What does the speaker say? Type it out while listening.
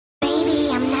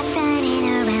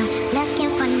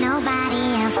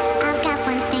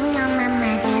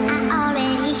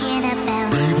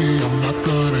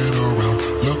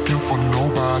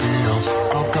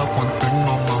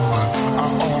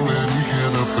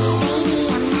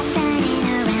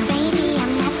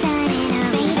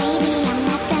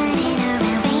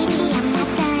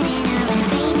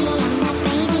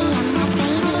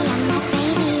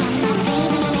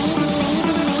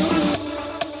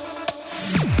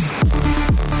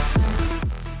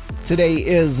Today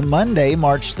is Monday,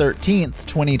 March 13th,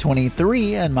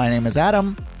 2023, and my name is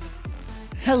Adam.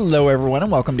 Hello, everyone,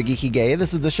 and welcome to Geeky Gay.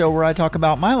 This is the show where I talk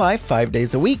about my life 5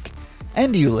 days a week,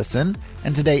 and you listen,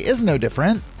 and today is no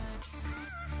different.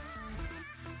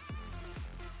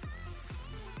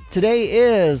 Today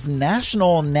is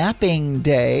National Napping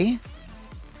Day.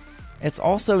 It's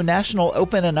also National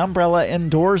Open an Umbrella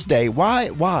Indoors Day. Why?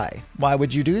 Why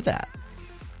would you do that?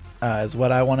 Is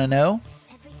what I want to know.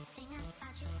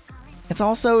 It's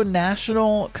also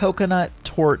National Coconut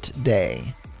Torte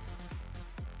Day.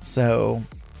 So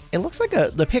it looks like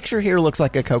the picture here looks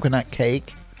like a coconut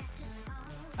cake.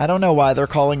 I don't know why they're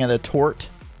calling it a torte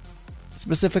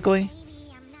specifically.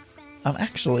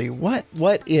 Actually, what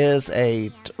is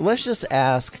let's just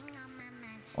ask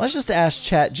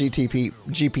ChatGPT,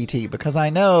 because I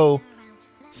know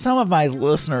some of my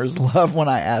listeners love when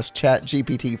I ask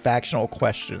ChatGPT factual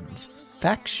questions.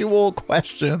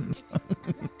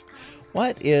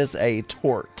 What is a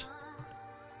torte?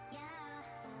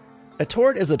 A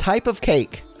torte is a type of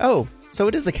cake. Oh, so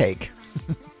it is a cake.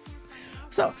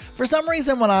 So for some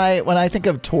reason, when I think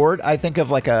of torte, I think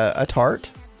of like a tart.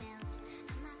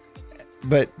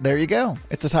 But there you go.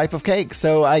 It's a type of cake.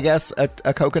 So I guess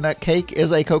a coconut cake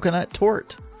is a coconut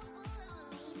torte.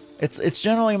 It's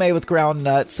generally made with ground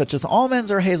nuts such as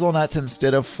almonds or hazelnuts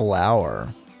instead of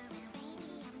flour.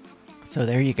 So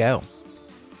there you go.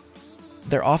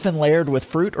 They're often layered with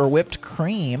fruit or whipped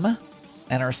cream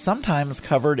and are sometimes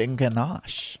covered in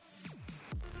ganache.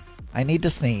 I need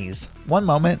to sneeze. One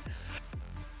moment.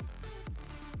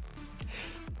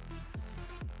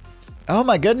 Oh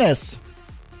my goodness.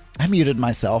 I muted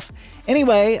myself.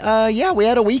 Anyway, yeah, we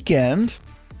had a weekend.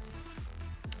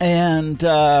 And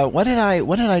what did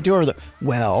I do?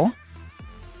 Well,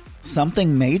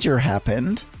 something major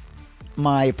happened.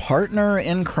 My partner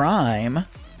in crime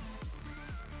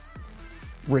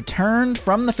returned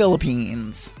from the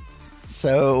Philippines.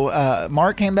 So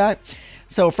Mark came back.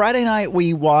 So Friday night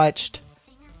we didn't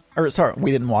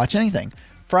watch anything.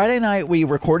 Friday night we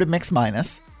recorded Mix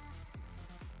Minus.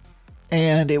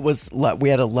 And we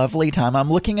had a lovely time.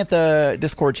 I'm looking at the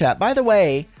Discord chat. By the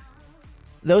way,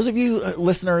 those of you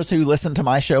listeners who listen to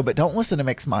my show but don't listen to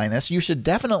Mix Minus, you should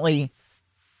definitely.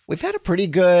 We've had a pretty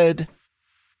good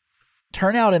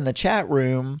turnout in the chat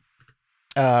room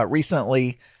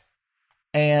recently.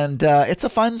 And it's a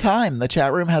fun time. The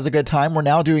chat room has a good time. We're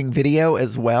now doing video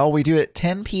as well. We do it at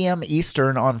 10 p.m.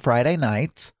 Eastern on Friday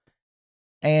nights.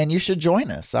 And you should join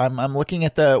us. I'm looking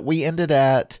at we ended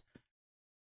at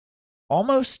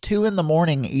almost 2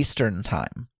 a.m. Eastern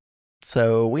time.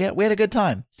 So we had a good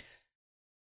time.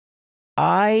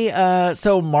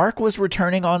 So Mark was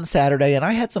returning on Saturday and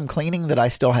I had some cleaning that I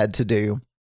still had to do.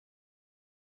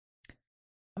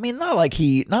 I mean, not like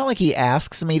he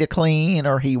asks me to clean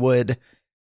or he would,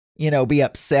 be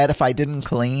upset if I didn't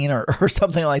clean or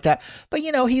something like that. But,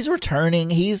 he's returning.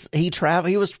 He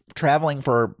was traveling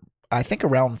for, I think,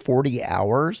 around 40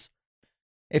 hours.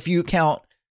 If you count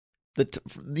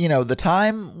the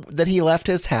time that he left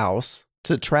his house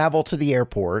to travel to the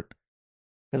airport,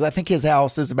 because I think his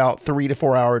house is about 3 to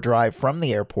 4 hour drive from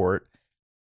the airport,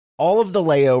 all of the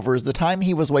layovers, the time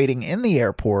he was waiting in the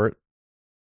airport,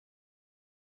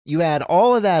 you add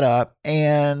all of that up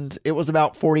and it was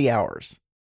about 40 hours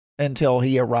until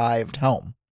he arrived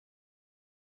home.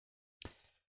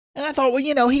 And I thought, well,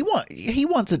 he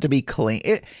wants it to be clean.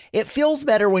 It feels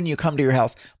better when you come to your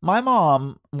house. My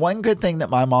mom, one good thing that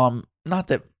my mom, not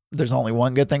that there's only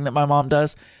one good thing that my mom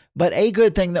does, but a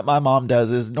good thing that my mom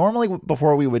does is normally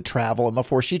before we would travel and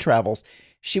before she travels,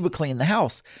 she would clean the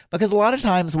house. Because a lot of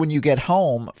times when you get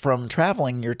home from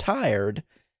traveling, you're tired.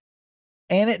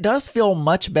 And it does feel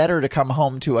much better to come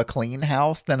home to a clean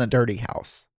house than a dirty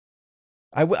house.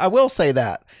 I will say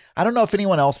that. I don't know if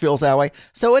anyone else feels that way.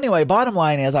 So anyway, bottom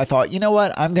line is I thought, you know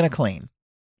what? I'm going to clean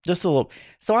just a little.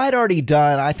 So I had already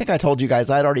done, I think I told you guys,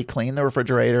 I'd already cleaned the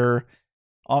refrigerator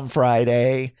on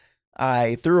Friday.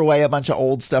 I threw away a bunch of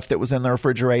old stuff that was in the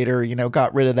refrigerator,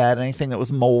 got rid of that. Anything that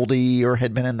was moldy or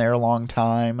had been in there a long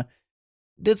time.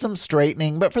 Did some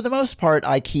straightening, but for the most part,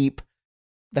 I keep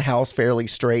the house fairly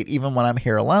straight, even when I'm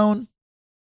here alone.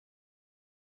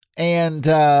 And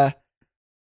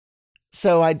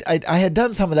so I had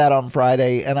done some of that on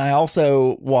Friday, and I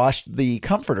also washed the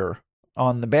comforter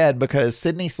on the bed because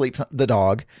Sydney the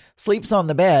dog sleeps on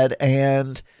the bed,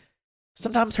 and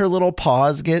sometimes her little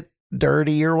paws get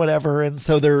dirty or whatever, and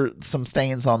so there are some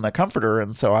stains on the comforter,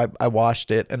 and so I washed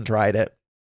it and dried it.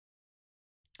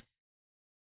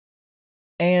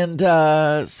 And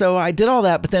so I did all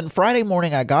that, but then Friday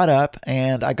morning I got up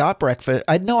and I got breakfast.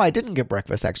 I didn't get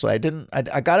breakfast actually.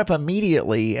 I got up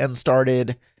immediately and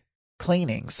started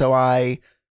cleaning. So I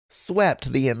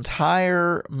swept the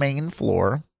entire main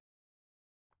floor,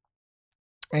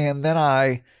 and then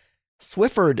I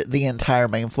Swiffered the entire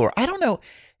main floor. I don't know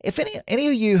if any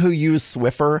of you who use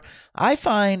Swiffer, I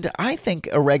think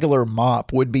a regular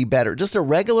mop would be better. Just a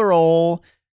regular old,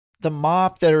 the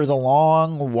mop that are the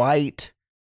long white,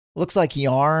 looks like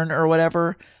yarn or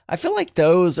whatever. I feel like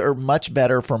those are much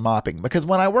better for mopping, because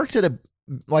when I worked at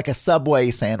a Subway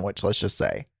sandwich, let's just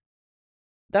say,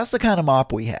 that's the kind of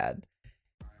mop we had.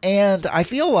 And I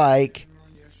feel like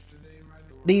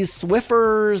these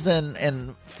Swiffers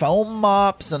and foam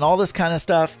mops and all this kind of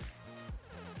stuff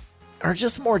are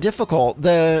just more difficult.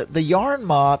 The yarn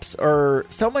mops are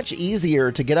so much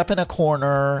easier to get up in a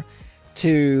corner,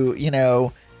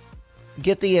 to,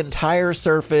 get the entire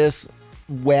surface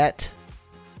wet,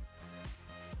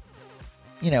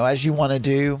 as you want to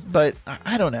do. But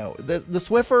I don't know. The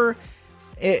Swiffer,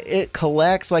 it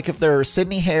collects, like if there are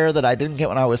Sydney hair that I didn't get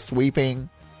when I was sweeping,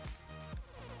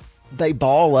 they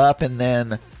ball up, and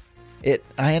then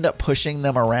I end up pushing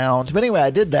them around. But anyway, I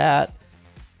did that.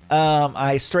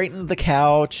 I straightened the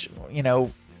couch,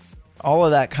 all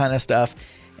of that kind of stuff.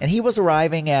 And he was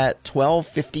arriving at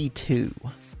 12:52.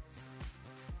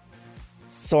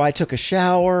 So I took a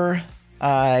shower.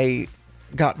 I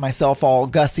got myself all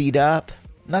gussied up.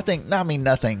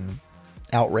 Nothing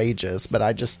outrageous, but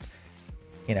I just,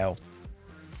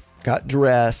 got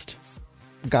dressed,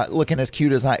 got looking as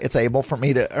cute as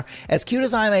as cute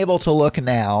as I'm able to look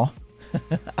now.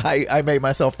 I made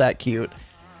myself that cute.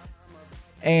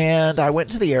 And I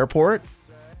went to the airport,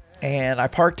 and I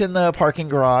parked in the parking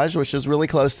garage, which is really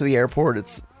close to the airport.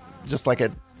 It's just like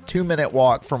a 2-minute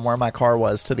walk from where my car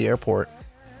was to the airport,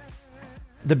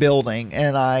 the building.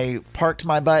 And I parked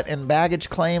my butt in baggage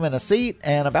claim in a seat,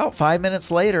 and about 5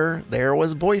 minutes later, there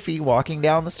was Boyfie walking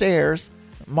down the stairs,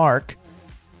 Mark.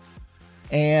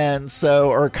 And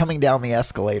or coming down the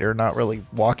escalator, not really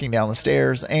walking down the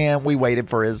stairs. And we waited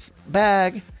for his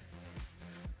bag,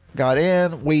 got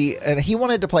in. And he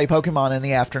wanted to play Pokemon in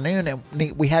the afternoon,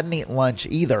 and we hadn't eaten lunch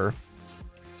either.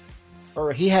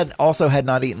 Or he had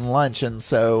not eaten lunch. And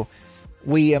so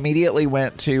we immediately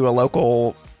went to a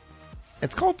local,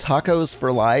 it's called Tacos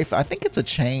for Life. I think it's a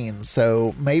chain,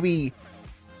 so maybe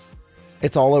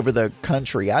it's all over the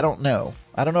country. I don't know.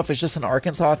 I don't know if it's just an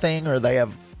Arkansas thing or they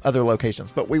have other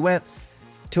locations. But we went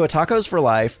to a Tacos for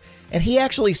Life, and he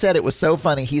actually said, it was so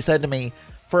funny. He said to me,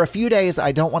 for a few days,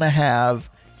 I don't want to have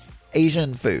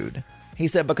Asian food. He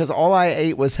said, because all I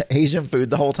ate was Asian food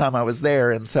the whole time I was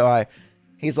there. And so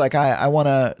he's like, I want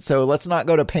to, so let's not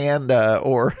go to Panda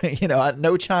or,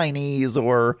 no Chinese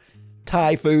or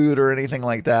Thai food or anything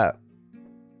like that.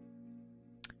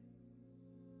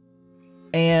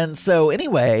 And so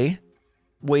anyway,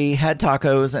 we had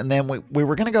tacos, and then we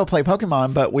were going to go play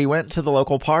Pokemon, but we went to the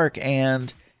local park,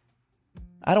 and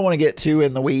I don't want to get too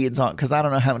in the weeds because I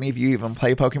don't know how many of you even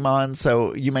play Pokemon,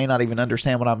 so you may not even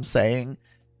understand what I'm saying.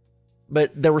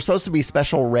 But there were supposed to be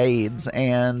special raids,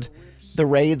 and the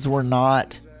raids were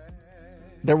not.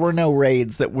 There were no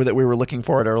raids that we were looking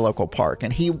for at our local park,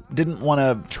 and he didn't want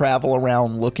to travel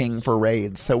around looking for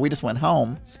raids, so we just went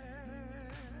home.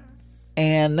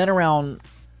 And then around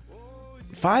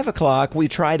 5 o'clock, we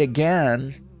tried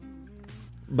again,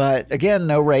 but again,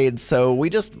 no raids. So we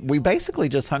basically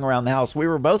just hung around the house. We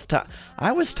were both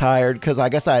I was tired because I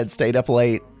guess I had stayed up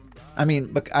late.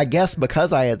 I guess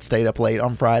because I had stayed up late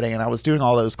on Friday, and I was doing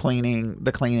all those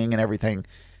the cleaning and everything.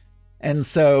 And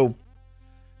so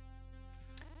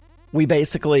we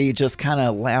basically just kind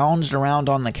of lounged around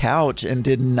on the couch and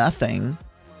did nothing.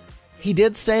 He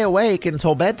did stay awake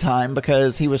until bedtime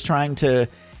because he was trying to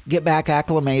get back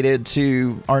acclimated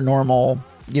to our normal,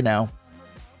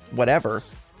 whatever.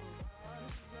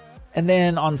 And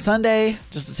then on Sunday,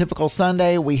 just a typical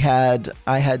Sunday,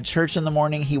 I had church in the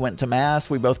morning. He went to mass.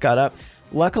 We both got up.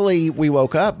 Luckily, we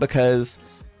woke up because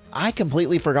I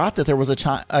completely forgot that there was a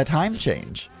time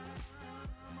change.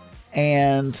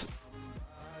 And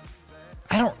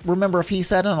I don't remember if he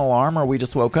set an alarm or we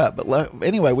just woke up. But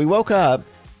anyway, we woke up.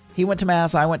 He went to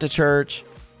mass. I went to church.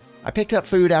 I picked up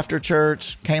food after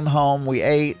church, came home, we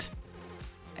ate.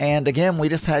 And again, we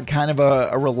just had kind of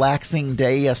a relaxing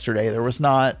day yesterday.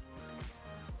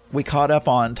 We caught up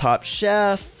on Top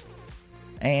Chef,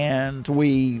 and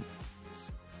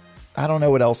I don't know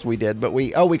what else we did, but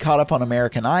we caught up on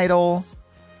American Idol,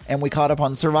 and we caught up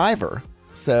on Survivor.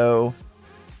 So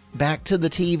back to the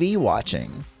TV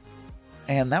watching.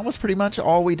 And that was pretty much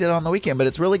all we did on the weekend, but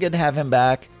it's really good to have him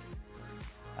back.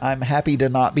 I'm happy to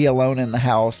not be alone in the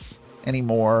house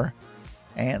anymore.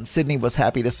 And Sydney was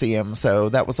happy to see him, so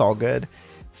that was all good.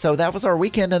 So that was our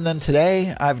weekend, and then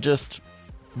today I've just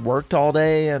worked all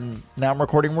day and now I'm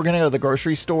recording. We're going to go to the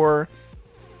grocery store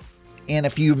in a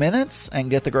few minutes and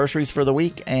get the groceries for the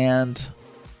week, and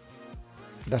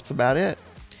that's about it.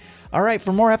 All right,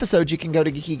 for more episodes, you can go to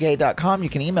geekygay.com. You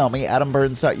can email me,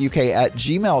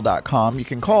 adamburns.uk@gmail.com. You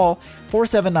can call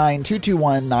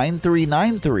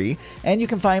 479-221-9393. And you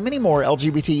can find many more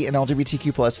LGBT and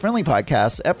LGBTQ plus friendly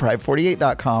podcasts at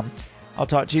pride48.com. I'll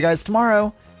talk to you guys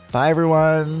tomorrow. Bye,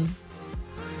 everyone.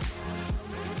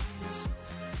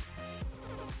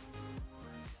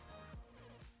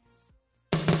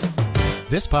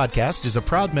 This podcast is a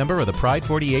proud member of the Pride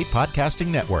 48 Podcasting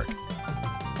Network.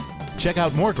 Check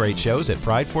out more great shows at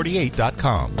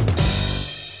pride48.com.